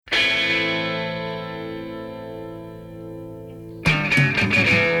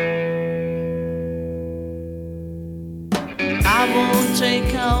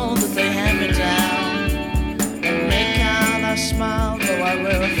take all that they hand me down and make out I smile, though I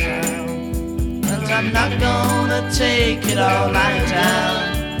wear a frown. And I'm not gonna take it all lying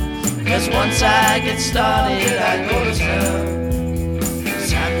down, 'cause once I get started I go to town.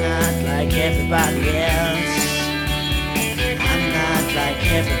 'Cause I'm not like everybody else. I'm not like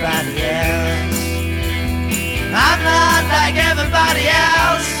everybody else. I'm not like everybody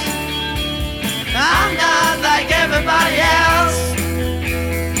else. I'm not like everybody else.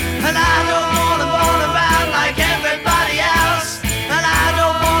 And I don't wanna run around like everybody else. And I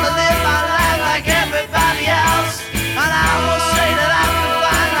don't wanna live my life like everybody else. And I will say that I'm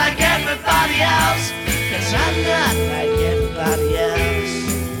fine like everybody else, 'cause I'm not like everybody else.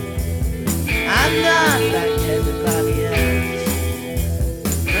 I'm not like everybody else.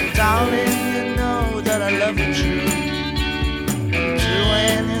 But darling, you know that I love you true. Do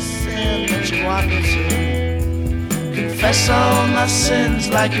anything that you want me to. Confess all my sins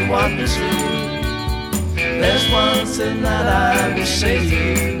like you want me to. There's one thing that I will say to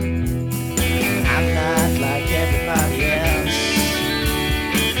you. I'm not like everybody else.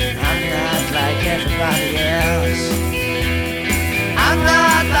 I'm not like everybody else. I'm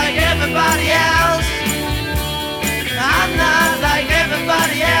not like everybody else. I'm not like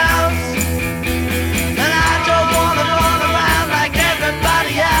everybody else. And I don't wanna run around like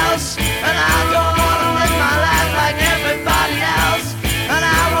everybody else. And I don't wanna live my life like everybody else. And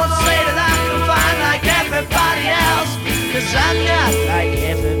I won't say that I'm confined like everybody else, 'cause I'm not like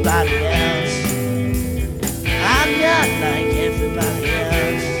everybody else. I'm not like everybody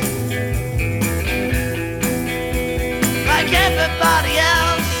else. Like everybody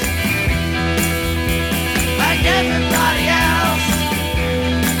else. Like everybody else.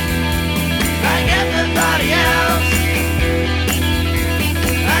 Like everybody else.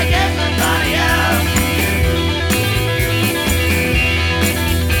 Like everybody else.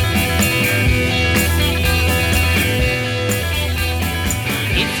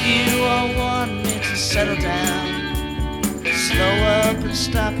 If you all want me to settle down, slow up and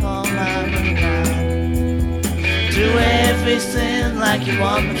stop all my running around. Do everything like you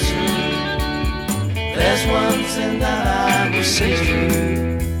want me to. There's one thing that I will say to you.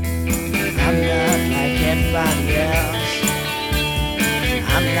 I'm not like everybody else.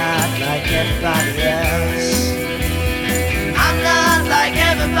 I'm not like everybody else. I'm not like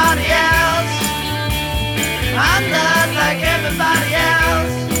everybody else. I'm not like everybody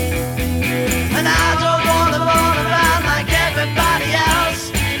else. And I don't wanna run around like everybody else.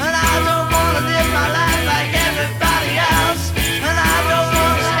 And I don't wanna live my life like everybody else. And I don't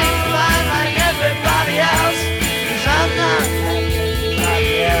wanna speak fine like everybody else. 'Cause I'm not like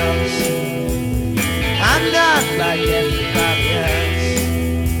everybody else. I'm not like everybody else.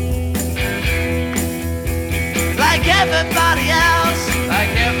 Like everybody else.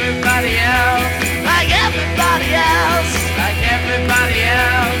 Like everybody else. Like everybody else. Like everybody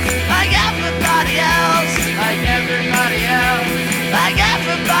else. Like everybody else. Like everybody else. Like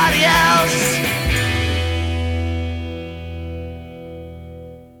everybody else.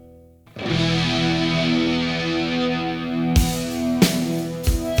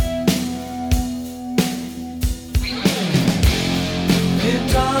 In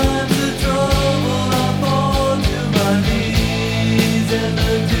times of trouble, I fall to my knees and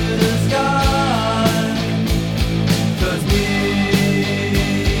look to the sky. 'Cause me,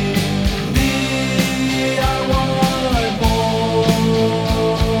 I want more.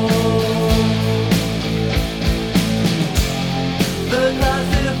 The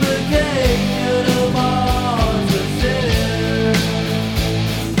classification of hearts of sin.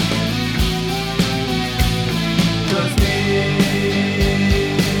 'Cause me,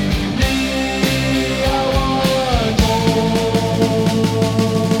 I want more.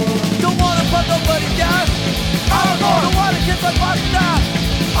 Don't wanna put nobody down. Don't wanna kiss my body down.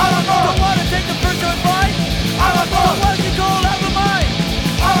 Don't wanna take the first or fight. Don't wanna control out my mind.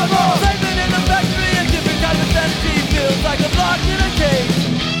 Saving in the factory, a different kind of insanity. Feels like I'm locked in a cage.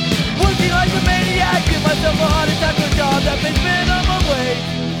 Working like a maniac, give myself a heart attack for a job that pays minimum wage.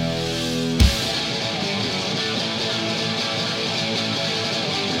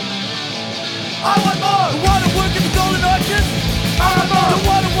 I want more. Don't wanna work in the golden arches. Don't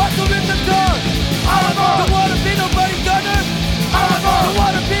wanna watch them in the dark. Don't wanna be nobody's gunner. Don't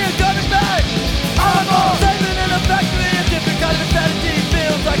wanna be a gunner bag. Saving in a factory, a different kind of insanity.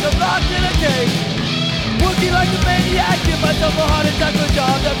 Feels like I'm locked in a cage. Working like a maniac, give myself a heart attack for a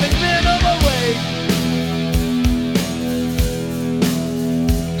job that pays minimum wage.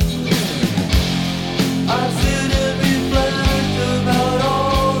 I've seen it reflect about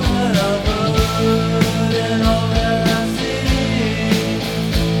all that I've heard and all that I've seen.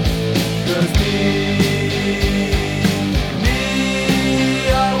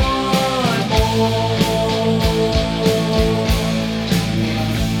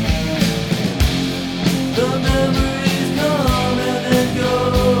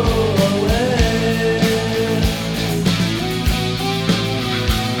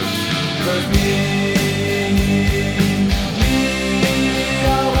 'Cause me,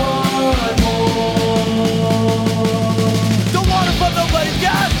 I want more. Don't wanna fuck nobody's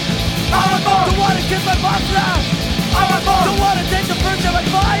gas. I want more. Don't wanna kiss my boss's ass. I want more. Don't wanna take the first time I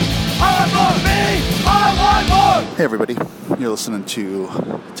fight. I want more. Me, I want more. Hey everybody, you're listening to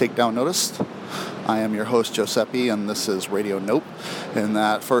Takedown Noticed. I am your host Giuseppe, and this is Radio Nope. In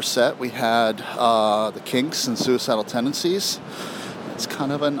that first set, we had the Kinks and Suicidal Tendencies. It's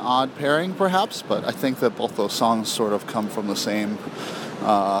kind of an odd pairing, perhaps, but I think that both those songs sort of come from the same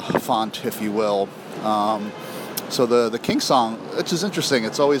font, if you will. So the Kinks song, which is interesting,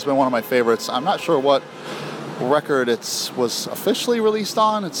 it's always been one of my favorites. I'm not sure what record it was officially released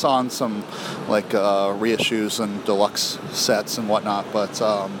on. It's on some like reissues and deluxe sets and whatnot, but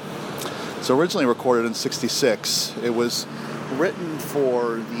it's originally recorded in '66. It was written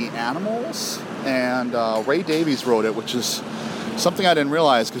for the Animals, and Ray Davies wrote it, which is something I didn't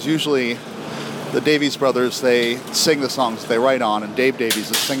realize, because usually the Davies brothers, they sing the songs they write on, and Dave Davies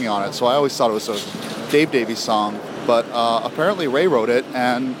is singing on it, so I always thought it was a Dave Davies song, but apparently Ray wrote it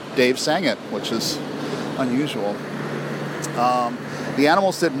and Dave sang it, which is unusual. The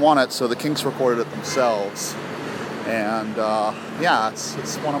Animals didn't want it, so the Kinks recorded it themselves, and yeah,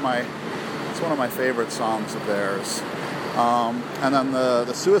 it's one of my favorite songs of theirs. And then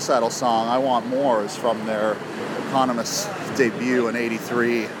the Suicidal song, I Want More, is from their eponymous debut in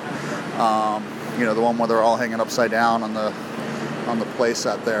 '83. You know, the one where they're all hanging upside down on the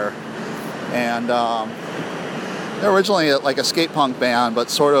playset there. And they're originally like a skate punk band, but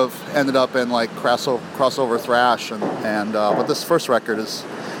sort of ended up in like crossover thrash, and but this first record is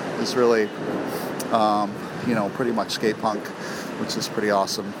really you know, pretty much skate punk, which is pretty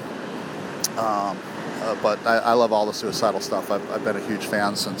awesome. But I love all the Suicidal stuff. I've been a huge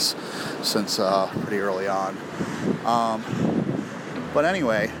fan since pretty early on. But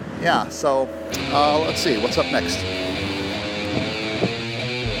anyway, yeah. So let's see what's up next.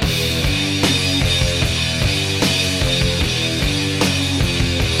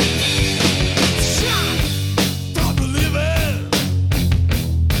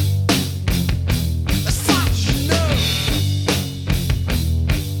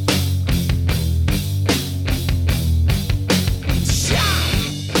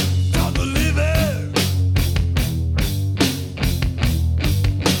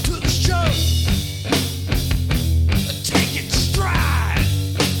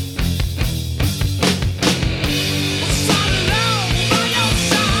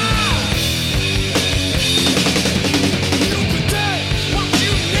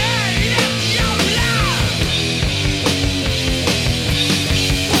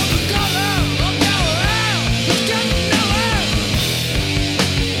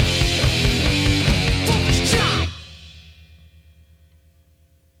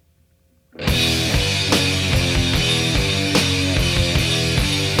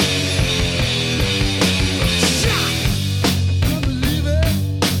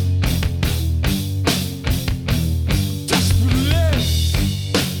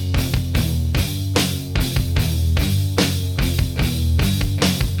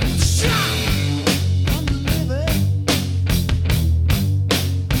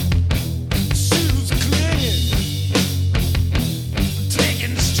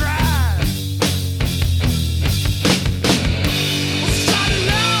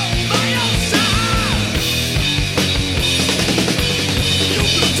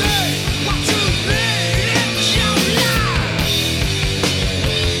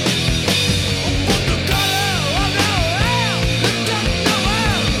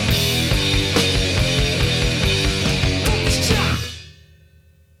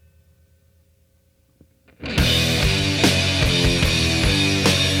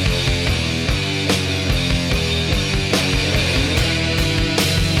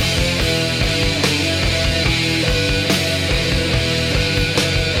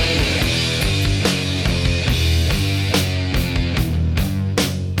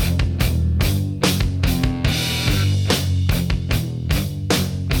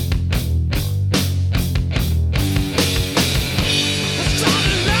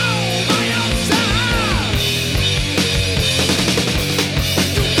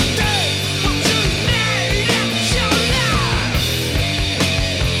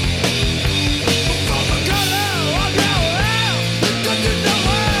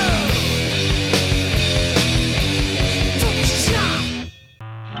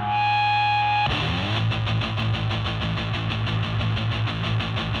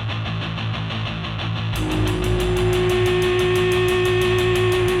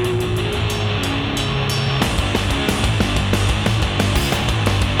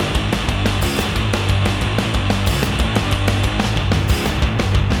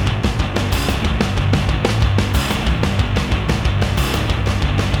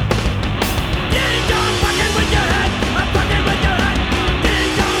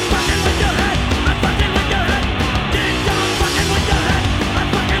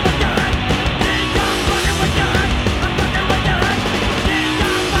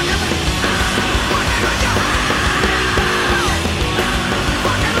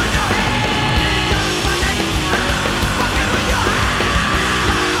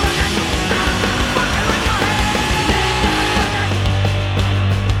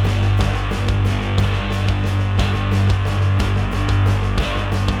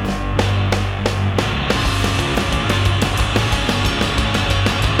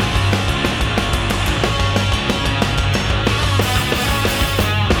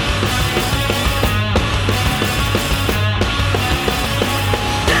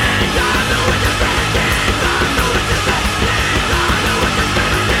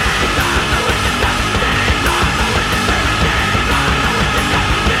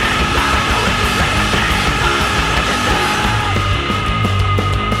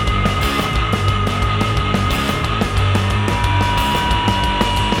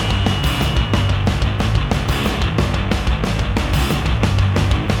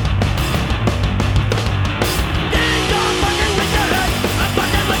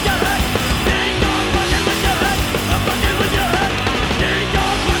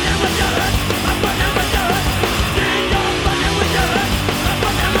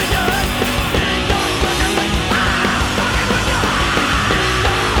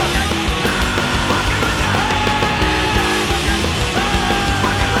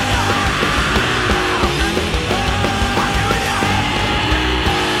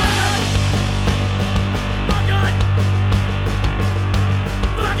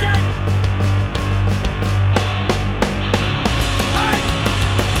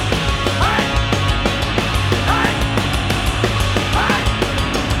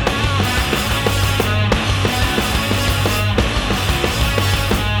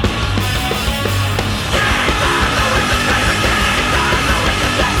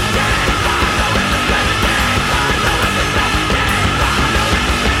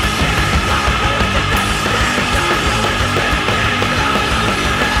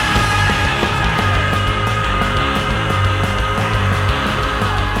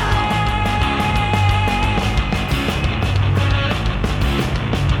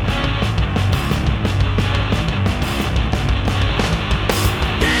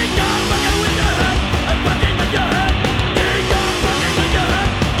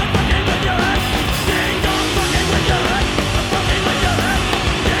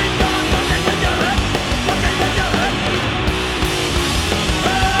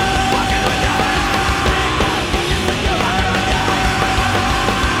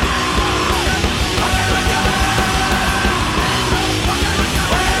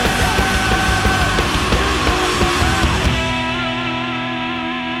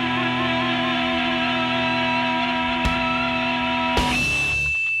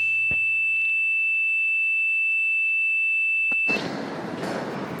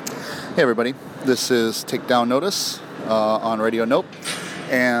 Hey everybody, this is Take Down Notice on Radio Nope,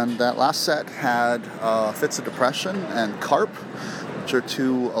 and that last set had Fits of Depression and Carp, which are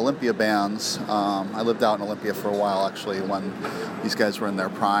two Olympia bands. I lived out in Olympia for a while actually when these guys were in their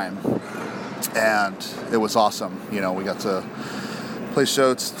prime, and it was awesome. You know, we got to play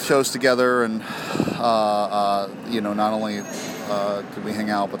shows together, and you know, not only did we hang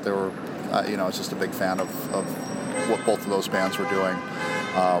out, but they were, you know, I was just a big fan of what both of those bands were doing.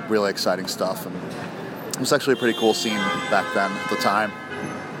 Really exciting stuff, and it was actually a pretty cool scene back then at the time.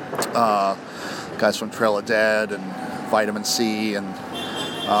 Guys from Trail of Dead and Vitamin C and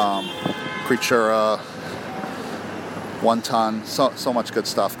Creatura, One Ton, so much good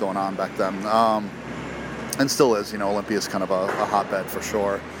stuff going on back then, and still is. You know, Olympia is kind of a hotbed for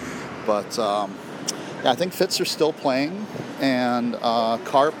sure, but yeah, I think Fits are still playing, and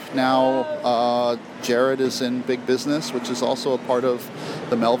Carp now, Jared is in Big Business, which is also a part of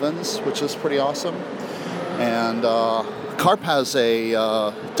the Melvins, which is pretty awesome. And Carp has a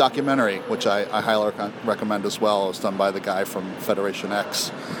documentary, which I highly recommend as well. It was done by the guy from Federation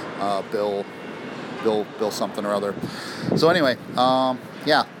X, Bill something or other. So anyway,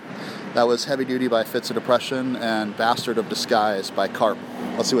 yeah, that was Heavy Duty by Fits of Depression and Bastard of Disguise by Carp.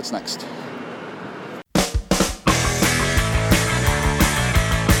 Let's see what's next.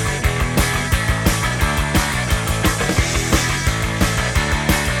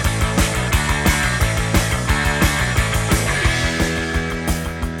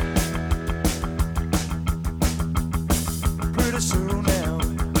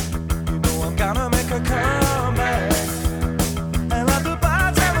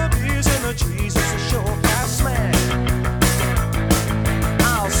 Jesus, a sure fast smack.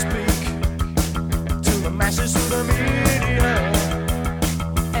 I'll speak.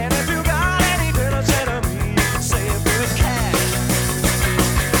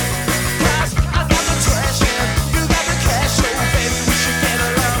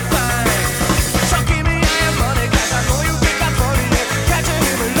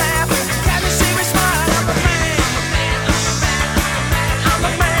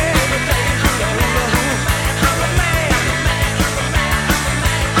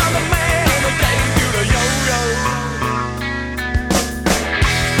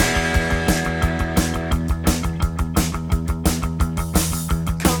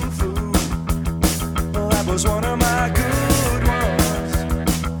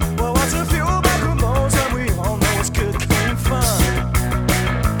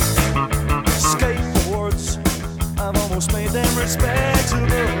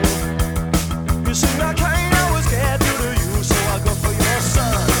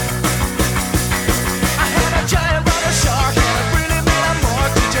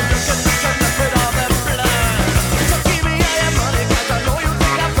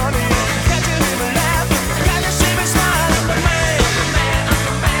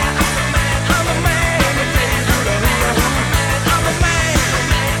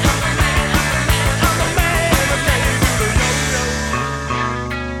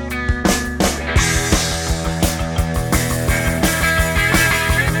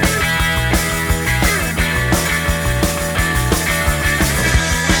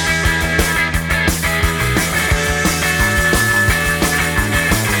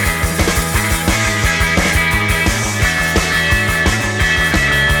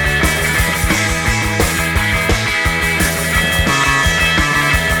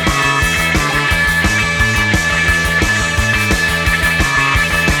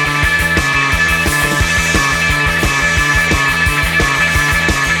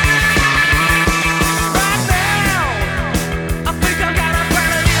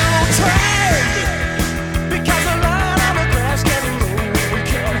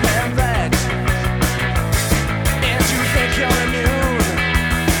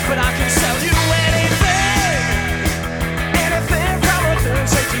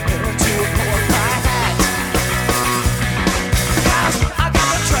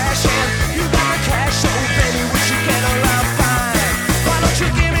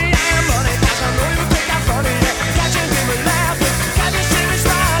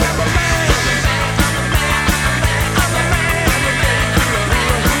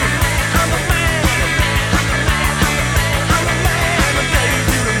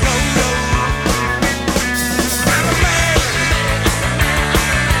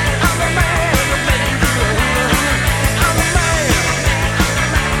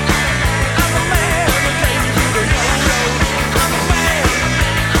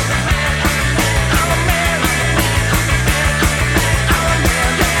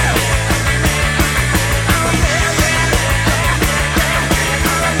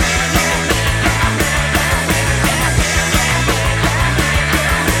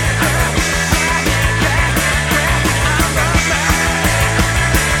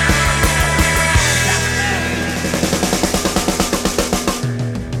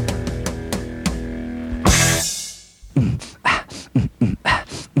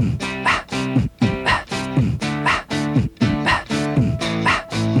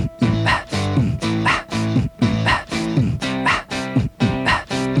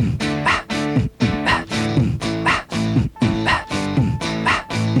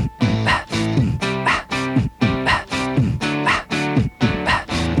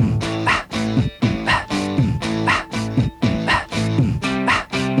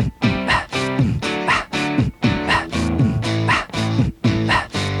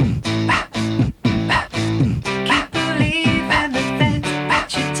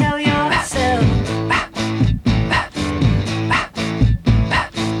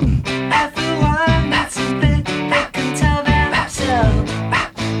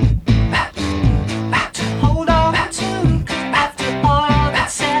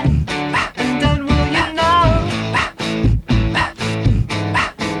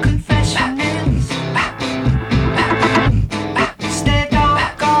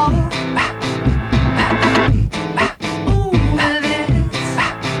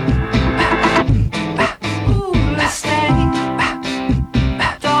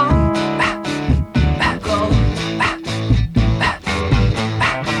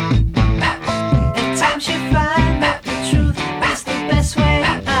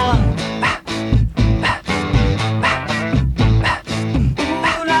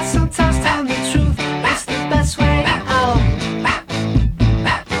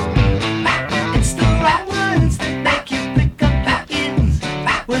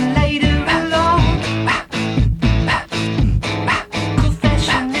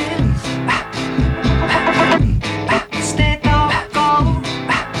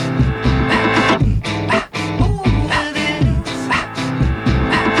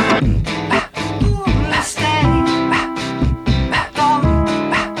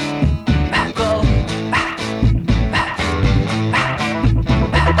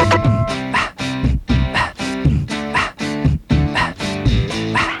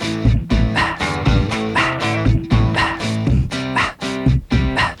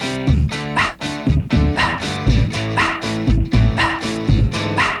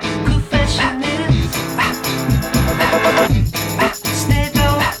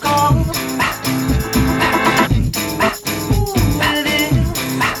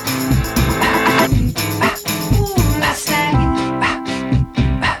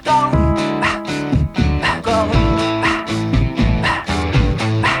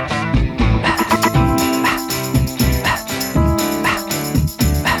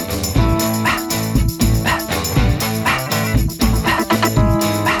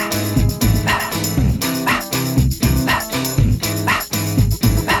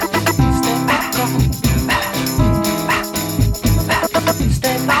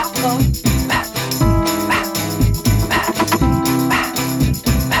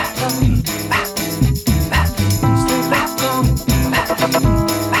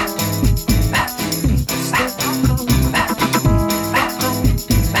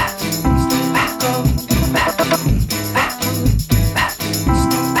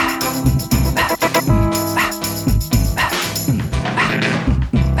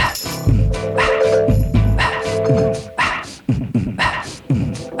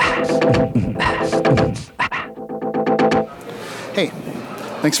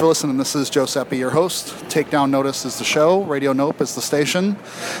 Thanks for listening. This is Joe Seppi, your host. Take Down Notice is the show. Radio Nope is the station.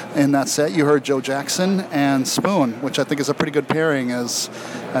 In that set, you heard Joe Jackson and Spoon, which I think is a pretty good pairing as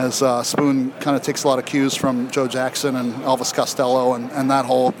Spoon kind of takes a lot of cues from Joe Jackson and Elvis Costello and that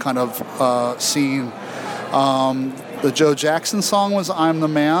whole kind of scene. The Joe Jackson song was I'm the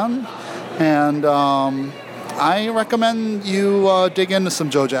Man, and I recommend you dig into some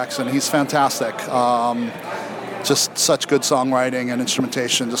Joe Jackson. He's fantastic. Just such good songwriting and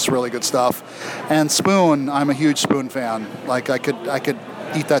instrumentation, just really good stuff. And Spoon, I'm a huge Spoon fan. Like I could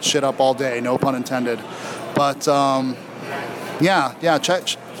eat that shit up all day, no pun intended. But spend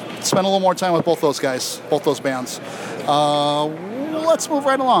a little more time with both those guys, both those bands. Let's move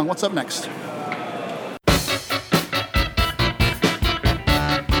right along. What's up next?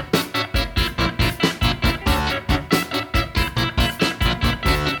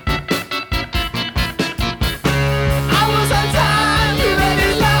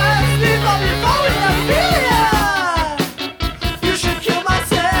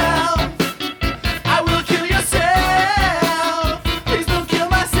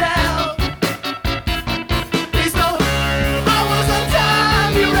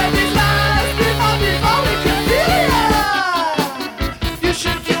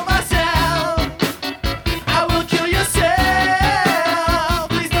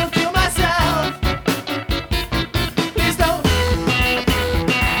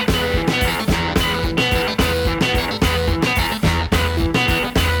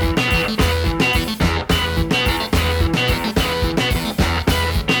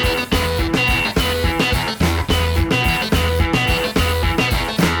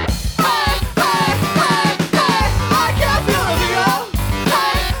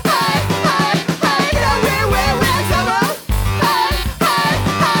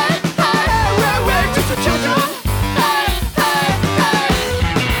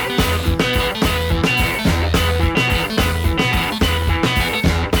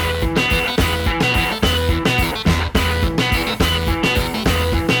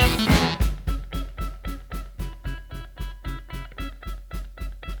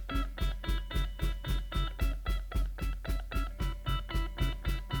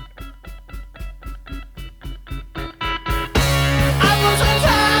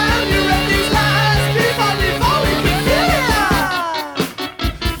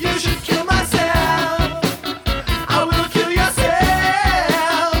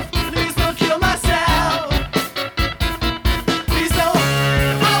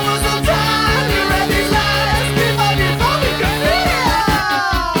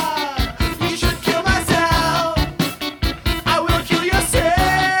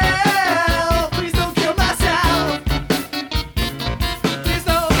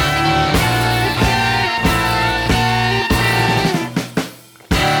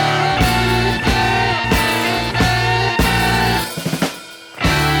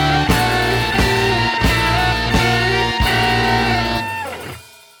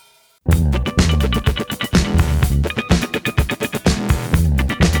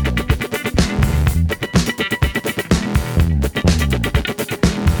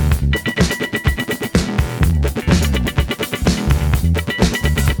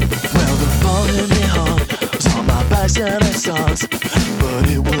 songs, but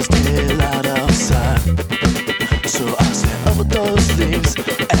it was daylight outside. So I set up with those things,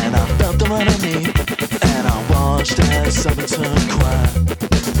 and I felt them underneath, and I watched as summer turned quiet.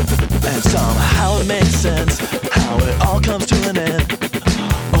 And somehow it makes sense how it all comes to an end,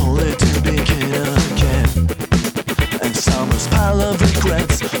 only to begin again. And summer's pile of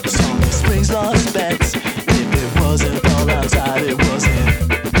regrets, song spring's lost bets. If it wasn't fall outside, it wasn't.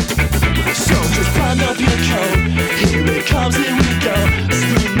 So just find up your coat, here it comes, here we go,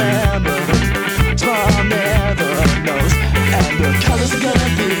 scream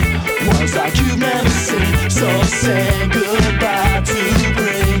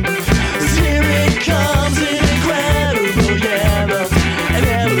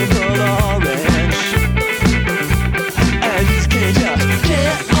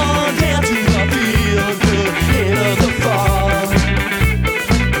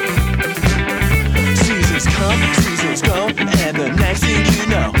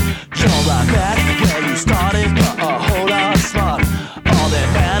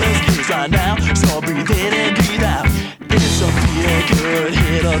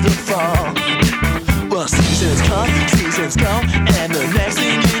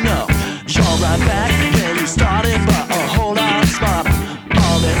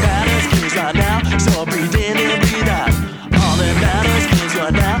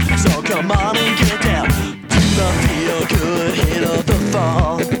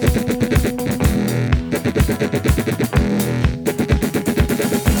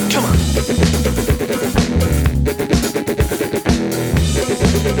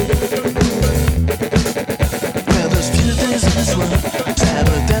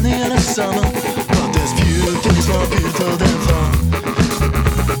shiny in the summer, but there's few things more beautiful than fall.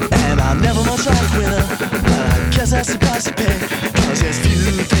 And I never much like winter, but I guess that's the price to pay, 'cause there's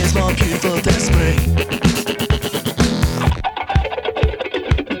few things more beautiful than spring.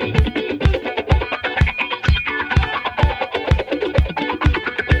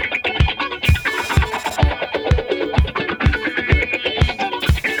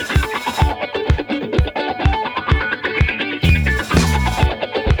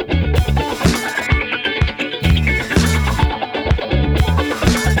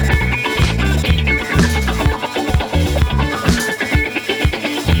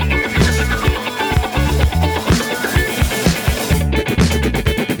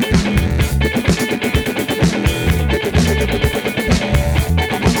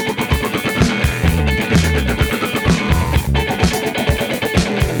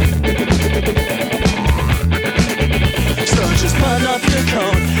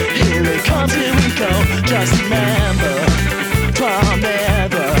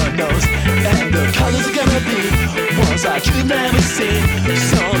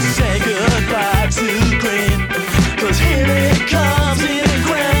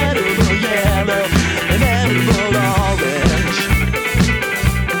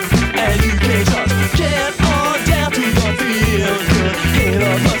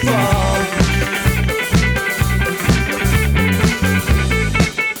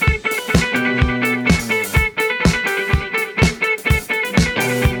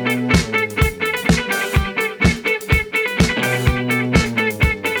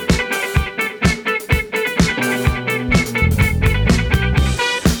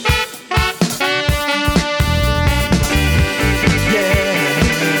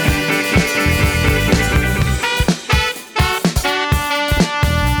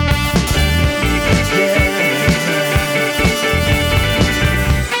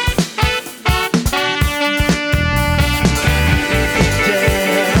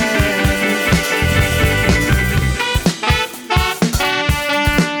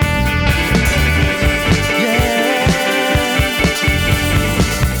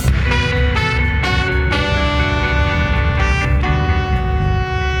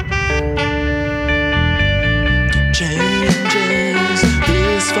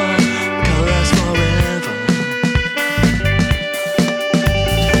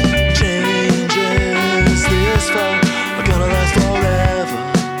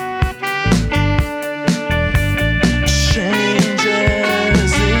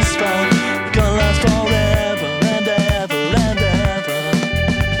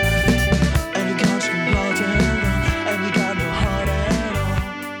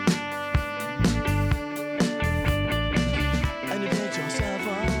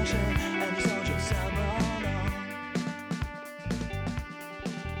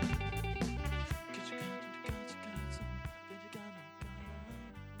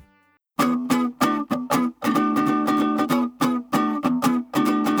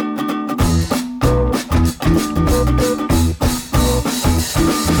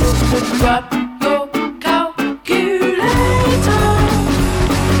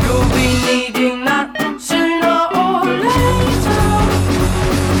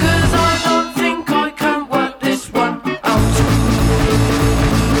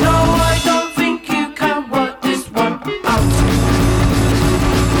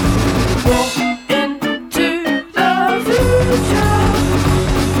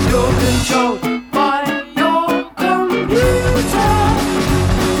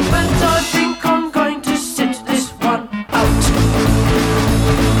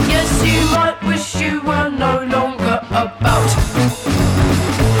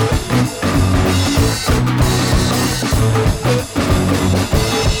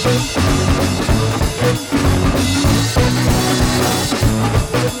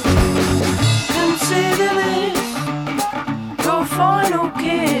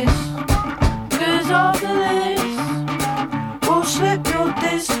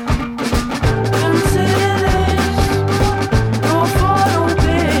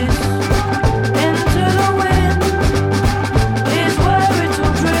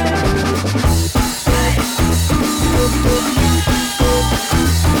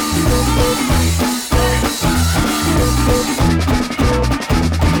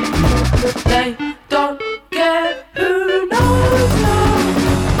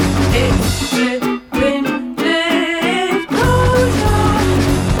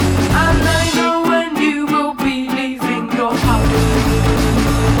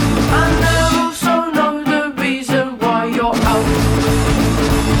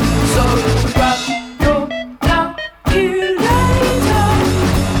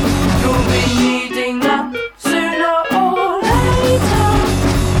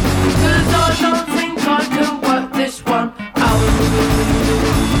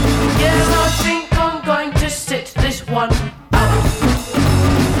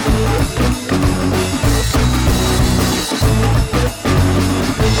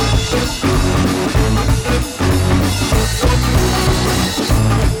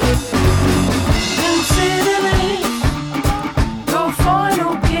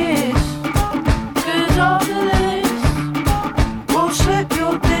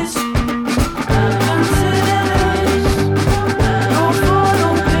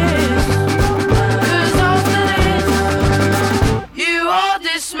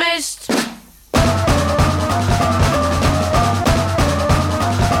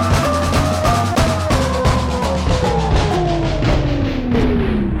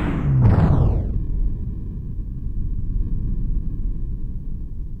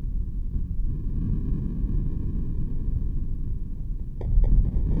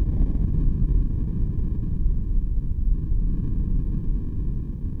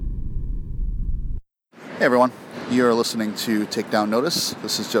 Hey everyone, you're listening to Take Down Notice.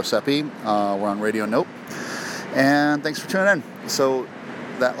 This is Giuseppe. We're on Radio Nope, and thanks for tuning in. So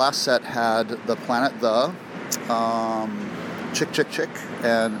that last set had The Planet The, Chick Chick Chick,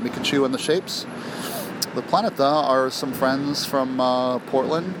 and Mikachu and the Shapes. The Planet The are some friends from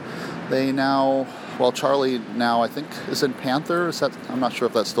Portland. They now, well, Charlie now I think is in Panther. I'm not sure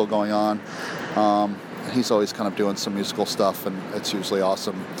if that's still going on. He's always kind of doing some musical stuff, and it's usually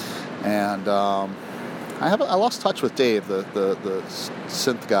awesome. And I lost touch with Dave, the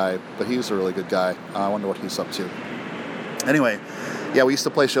synth guy, but he was a really good guy. I wonder what he's up to. Anyway, yeah, we used to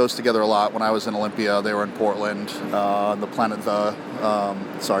play shows together a lot when I was in Olympia. They were in Portland. The Planet The,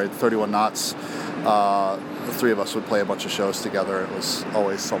 31 Knots. The three of us would play a bunch of shows together. It was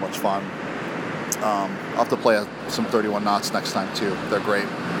always so much fun. I'll have to play some 31 Knots next time too. They're great.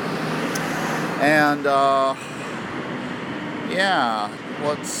 And yeah,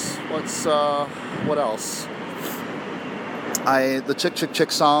 what else? The Chick Chick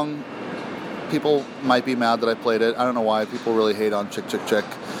Chick song, people might be mad that I played it. I don't know why people really hate on Chick Chick Chick.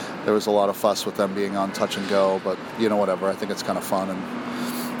 There was a lot of fuss with them being on Touch and Go, but whatever. I think it's kind of fun,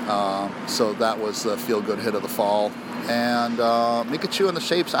 and so that was the feel-good hit of the fall. And Mikachu and the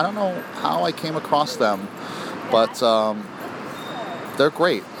Shapes, I don't know how I came across them, but they're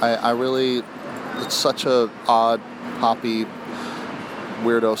great. I really, it's such a odd, poppy,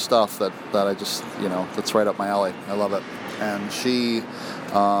 weirdo stuff that I just, that's right up my alley. I love it. And she,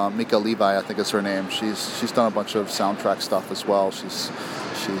 Mika Levi, I think is her name. She's done a bunch of soundtrack stuff as well. She's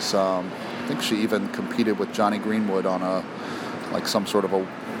I think she even competed with Johnny Greenwood on some sort of a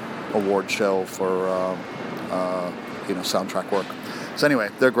award show for soundtrack work. So anyway,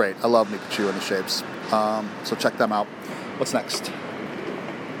 they're great. I love Mikachu and the Shapes. So check them out. What's next?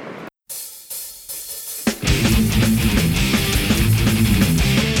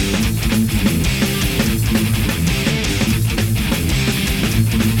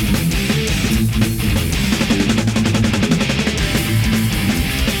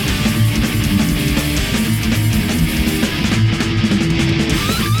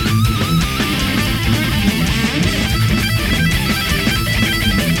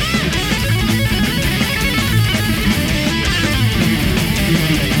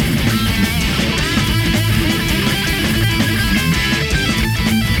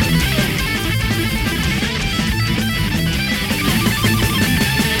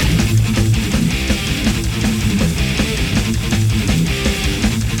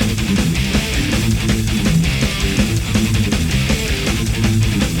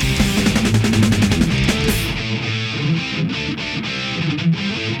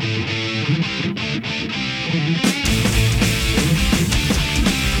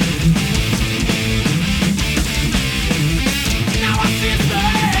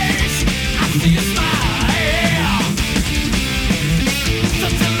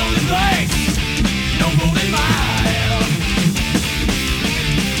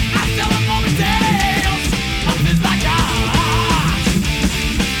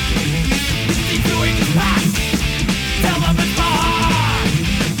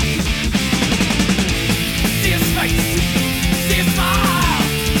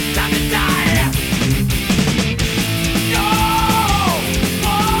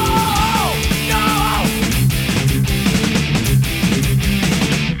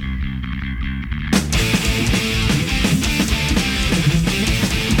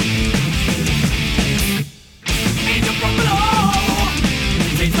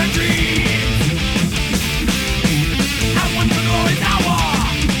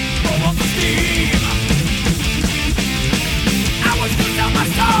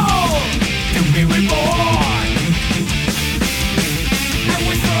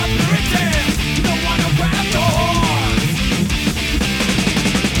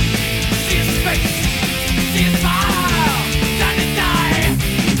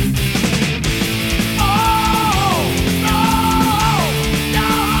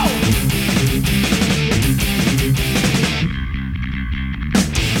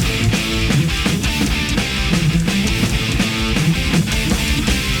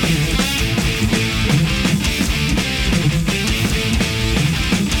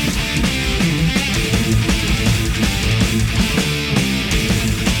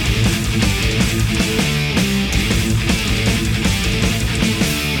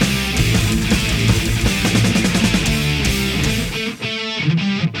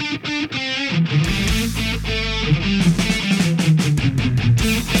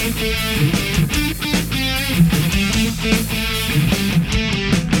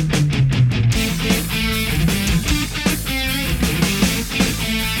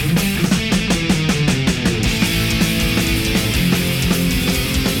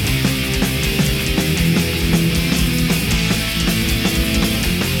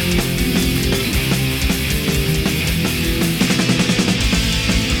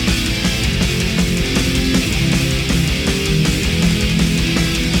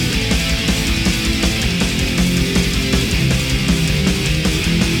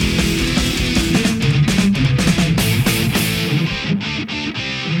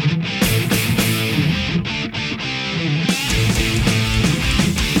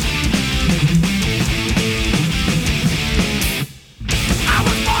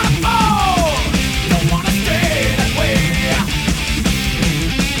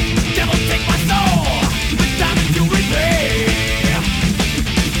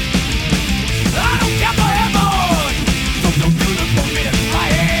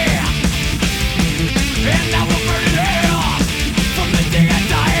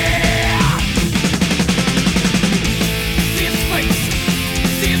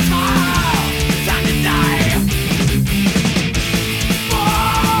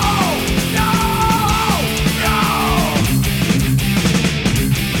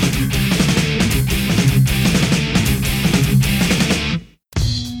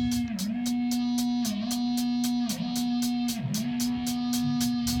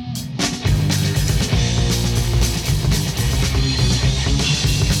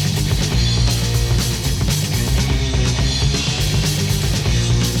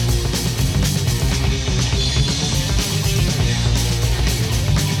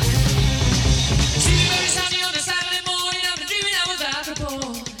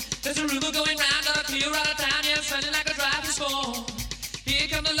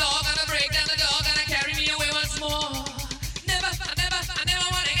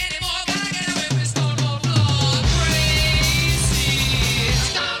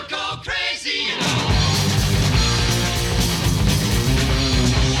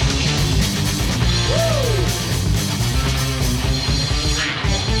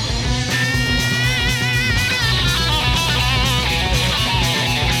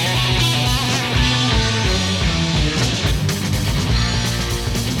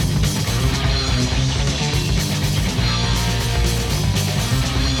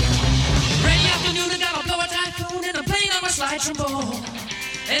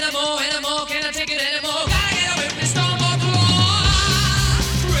 Anymore, can I take it anymore? Gotta get away from this storm or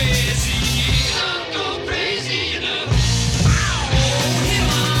crazy, I'll go crazy, you know.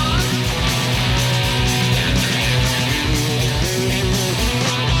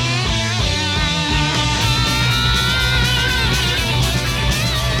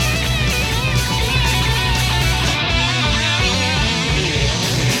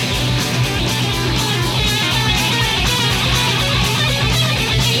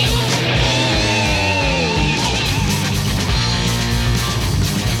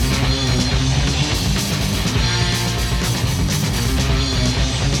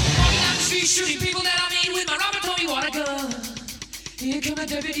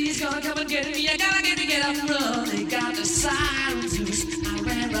 Deputy's gonna come and get me. I gotta get up and run. They got the sirens loose. I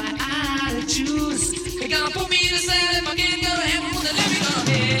ran right out of juice. They gonna put me in a cell if I can't go to heaven. Well, they let me go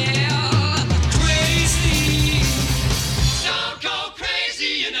to hell. Crazy, stone cold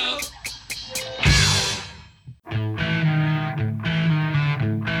crazy, you know.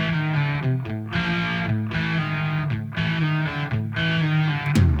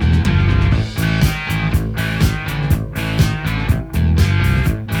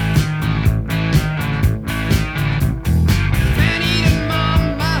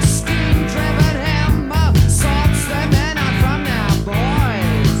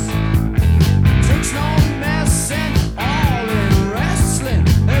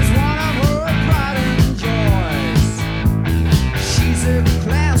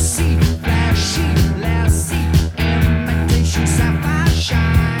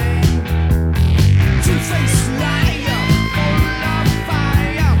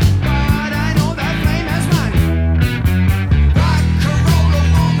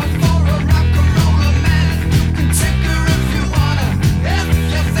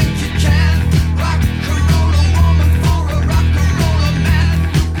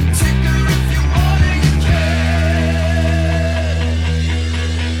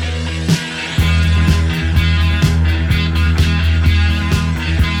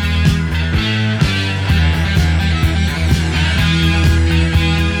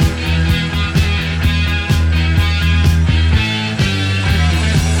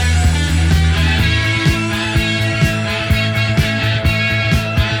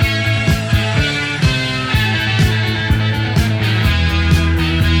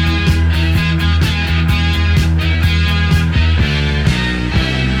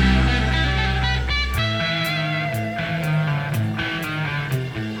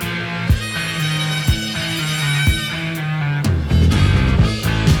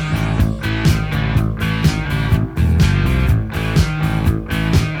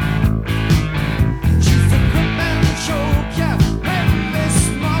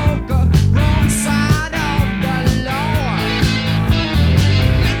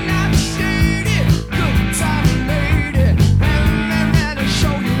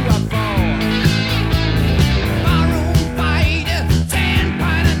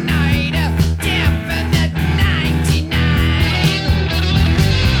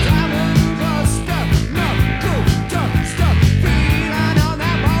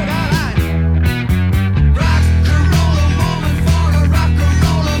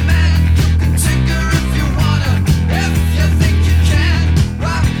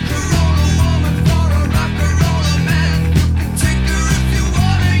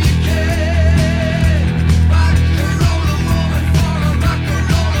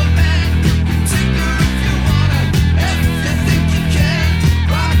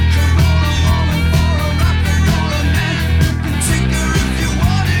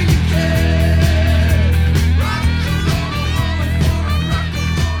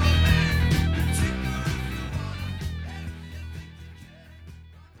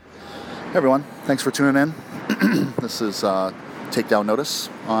 Hey everyone, thanks for tuning in. This is Takedown Notice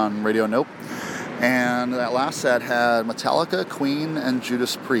on Radio Nope. And that last set had Metallica, Queen, and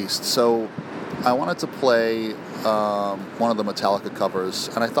Judas Priest. So I wanted to play one of the Metallica covers,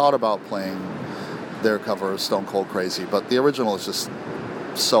 and I thought about playing their cover of Stone Cold Crazy, but the original is just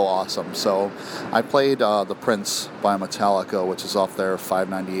so awesome. So I played The Prince by Metallica, which is off their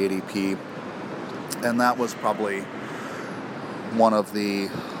 598 EP, and that was probably one of the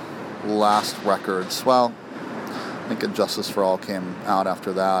last records. Well, I think Injustice for All came out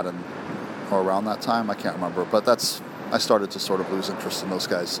after that, or around that time, I can't remember, but I started to sort of lose interest in those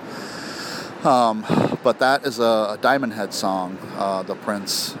guys. But that is a Diamond Head song, The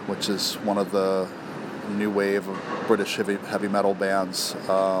Prince, which is one of the new wave of British heavy metal bands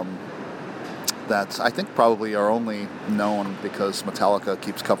that I think probably are only known because Metallica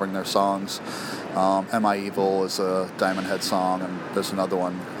keeps covering their songs. Am I Evil is a Diamond Head song, and there's another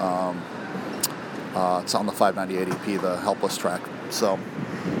one. It's on the 598 EP, the Helpless track. So,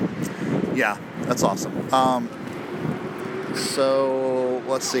 yeah, that's awesome. So,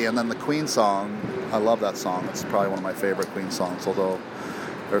 let's see. And then the Queen song, I love that song. It's probably one of my favorite Queen songs, although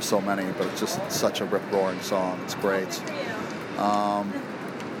there's so many, but it's just such a rip-roaring song. It's great.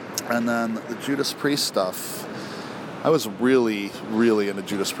 And then the Judas Priest stuff. I was really, really into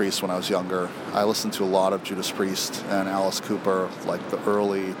Judas Priest when I was younger. I listened to a lot of Judas Priest and Alice Cooper, like the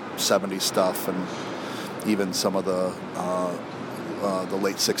early 70s stuff, and even some of the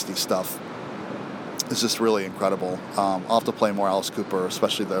late 60s stuff. It's just really incredible. I'll have to play more Alice Cooper,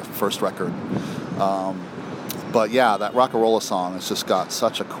 especially the first record. But yeah, that Rock-a-Rolla song has just got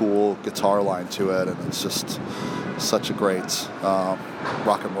such a cool guitar line to it, and it's just such a great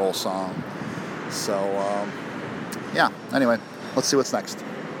rock and roll song. So, yeah, anyway, let's see what's next.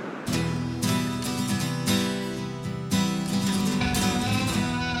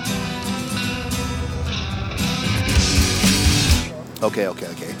 Okay.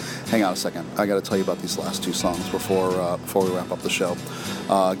 Hang on a second. I got to tell you about these last two songs before we wrap up the show.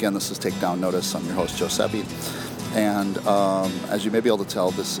 Again, this is Take Down Notice. I'm your host, Joe Seppi. And as you may be able to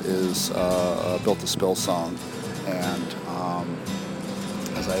tell, this is a Built to Spill song. And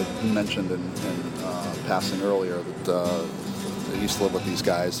as I mentioned in passing earlier, that I used to live with these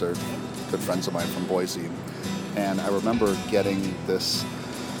guys. They're good friends of mine from Boise. And I remember getting this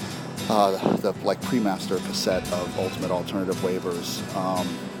the pre-master cassette of Ultimate Alternative Waivers,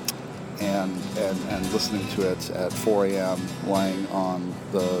 and listening to it at 4 a.m. lying on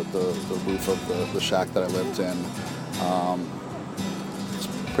the roof of the shack that I lived in.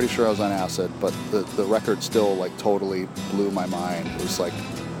 Pretty sure I was on acid, but the record still totally blew my mind. It was like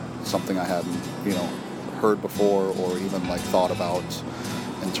something I hadn't heard before or even thought about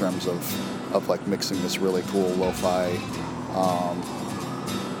in terms of mixing this really cool lo-fi.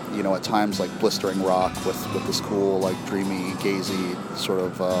 At times blistering rock with this cool dreamy, gazy sort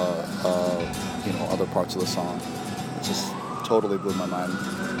of other parts of the song. It just totally blew my mind.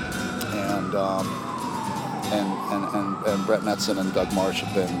 And Brett Metzen and Doug Marsh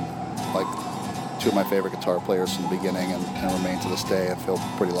have been two of my favorite guitar players from the beginning and remain to this day. I feel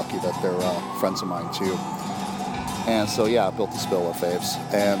pretty lucky that they're friends of mine too. And so yeah, Built to Spill are faves.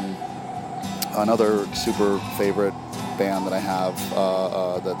 And another super favorite band that I have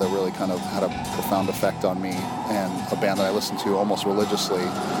that really kind of had a profound effect on me, and a band that I listened to almost religiously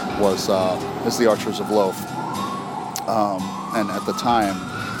is the Archers of Loaf. And at the time,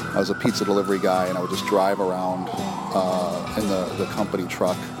 I was a pizza delivery guy, and I would just drive around in the company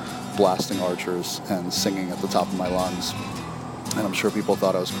truck blasting Archers and singing at the top of my lungs. And I'm sure people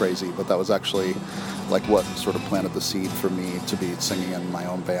thought I was crazy, but that was actually what sort of planted the seed for me to be singing in my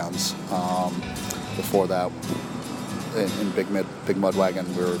own bands. Before that, in Big Mud Wagon,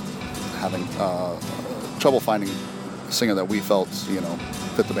 we were having trouble finding a singer that we felt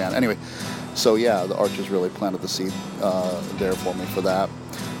fit the band. Anyway, so yeah, the Archers really planted the seed there for me for that.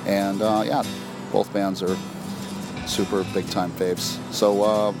 And yeah, both bands are super big time faves. So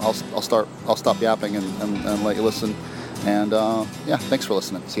I'll stop yapping and let you listen. And yeah, thanks for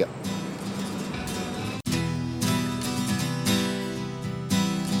listening. See ya.